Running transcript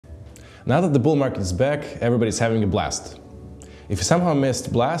Now that the bull market is back, everybody's having a blast. If you somehow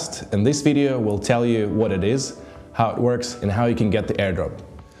missed Blast, in this video we'll tell you what it is, how it works, and how you can get the airdrop.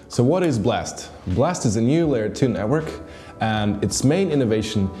 So what is Blast? Blast is a new layer 2 network, and its main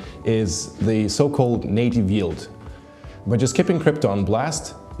innovation is the so-called native yield. By just keeping crypto on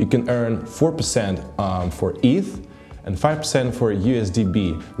Blast, you can earn 4% for ETH and 5% for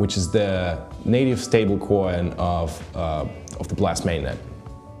USDB, which is the native stablecoin of the Blast mainnet.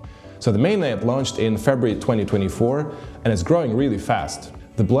 So the mainnet launched in February 2024 and is growing really fast.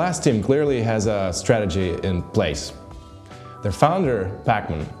 The Blast team clearly has a strategy in place. Their founder,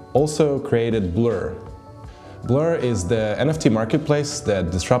 Pacman, also created Blur. Blur is the NFT marketplace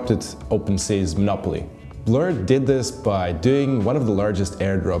that disrupted OpenSea's monopoly. Blur did this by doing one of the largest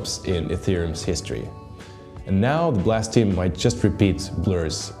airdrops in Ethereum's history. And now the Blast team might just repeat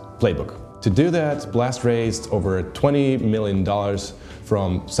Blur's playbook. To do that, Blast raised over $20 million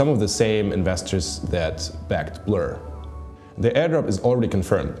from some of the same investors that backed Blur. The airdrop is already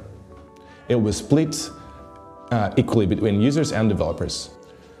confirmed. It will split equally between users and developers.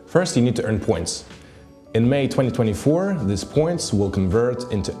 First, you need to earn points. In May 2024, these points will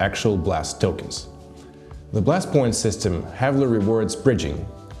convert into actual Blast tokens. The Blast Points system heavily rewards bridging.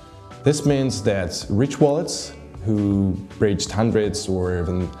 This means that rich wallets who bridged hundreds or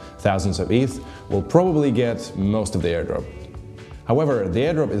even thousands of ETH will probably get most of the airdrop. However, the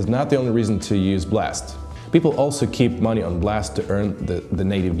airdrop is not the only reason to use Blast. People also keep money on Blast to earn the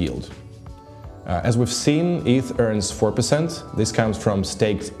native yield. As we've seen, ETH earns 4%. This comes from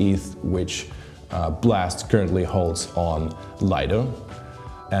staked ETH, which Blast currently holds on Lido.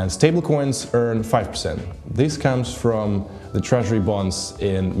 And stablecoins earn 5%. This comes from the treasury bonds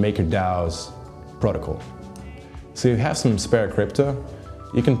in MakerDAO's protocol. So if you have some spare crypto,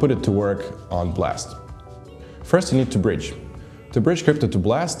 you can put it to work on Blast. First, you need to bridge. To bridge crypto to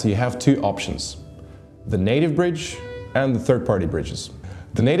Blast, you have two options: the native bridge and the third-party bridges.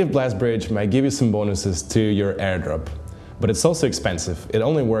 The native Blast bridge might give you some bonuses to your airdrop, but it's also expensive. It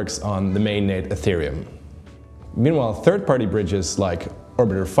only works on the mainnet Ethereum. Meanwhile, third-party bridges like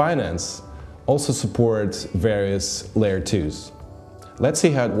Orbiter Finance also support various layer 2s. Let's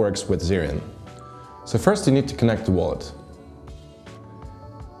see how it works with Zerion. So first you need to connect the wallet.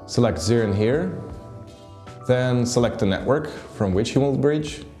 Select Zerion here, then select the network from which you will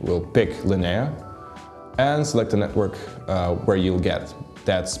bridge. We'll pick Linnea, and select the network where you'll get.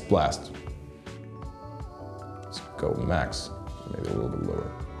 That's Blast. Let's go max, maybe a little bit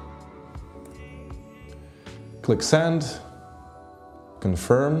lower. Click send,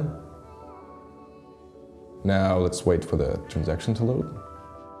 confirm. Now let's wait for the transaction to load.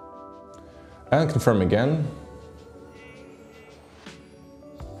 And confirm again.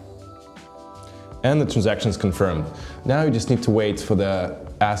 And the transaction is confirmed. Now you just need to wait for the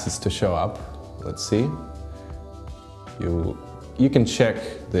assets to show up. Let's see. You can check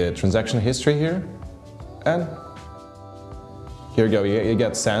the transaction history here. And here you go, you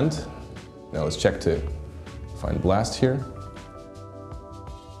get sent. Now let's check to find Blast here.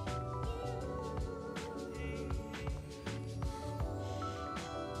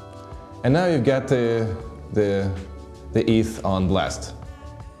 And now you've got the ETH on Blast.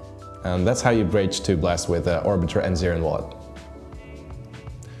 And that's how you bridge to Blast with Orbiter and Zerion wallet.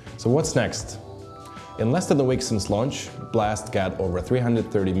 So what's next? In less than a week since launch, Blast got over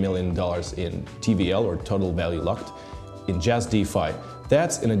 $330 million in TVL, or total value locked, in just DeFi.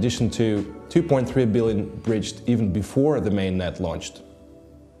 That's in addition to $2.3 billion bridged even before the mainnet launched.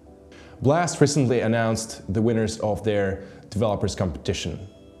 Blast recently announced the winners of their developers competition.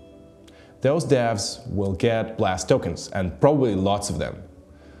 Those devs will get Blast tokens, and probably lots of them.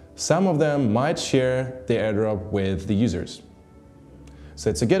 Some of them might share the airdrop with the users. So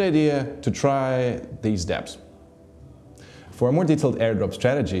it's a good idea to try these dApps. For a more detailed airdrop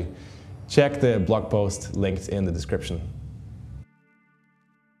strategy, check the blog post linked in the description.